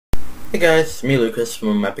Hey guys, me Lucas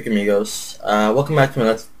from EpicAmigos. Welcome back to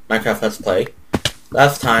my Minecraft Let's Play.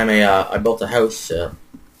 Last time I built a house,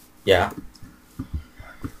 yeah.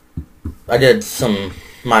 I did some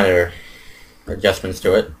minor adjustments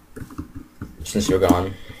to it, since you were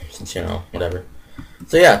gone, since, you know, whatever.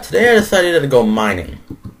 So yeah, today I decided to go mining.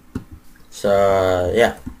 So,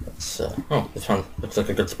 yeah, let's, oh, this one looks like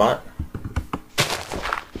a good spot.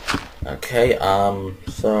 Okay,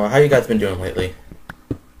 so how you guys been doing lately?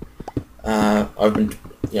 I've been,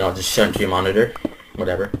 you know, just showing to your monitor,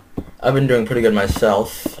 whatever. I've been doing pretty good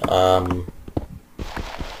myself,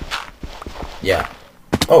 yeah.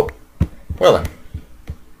 Oh, well then.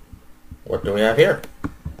 What do we have here?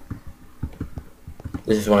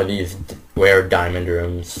 This is one of these rare diamond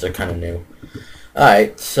rooms, they're kind of new.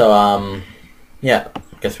 Alright, so, yeah,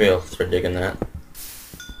 guess we'll start digging that.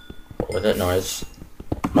 What was that noise?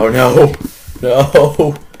 Oh no!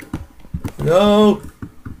 No! No!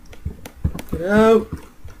 Get out!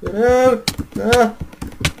 Get out! Ah.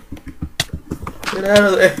 Get out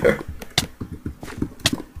of there!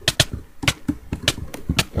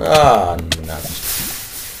 Ah,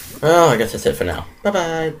 nuts. Well, I guess that's it for now.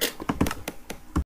 Bye-bye!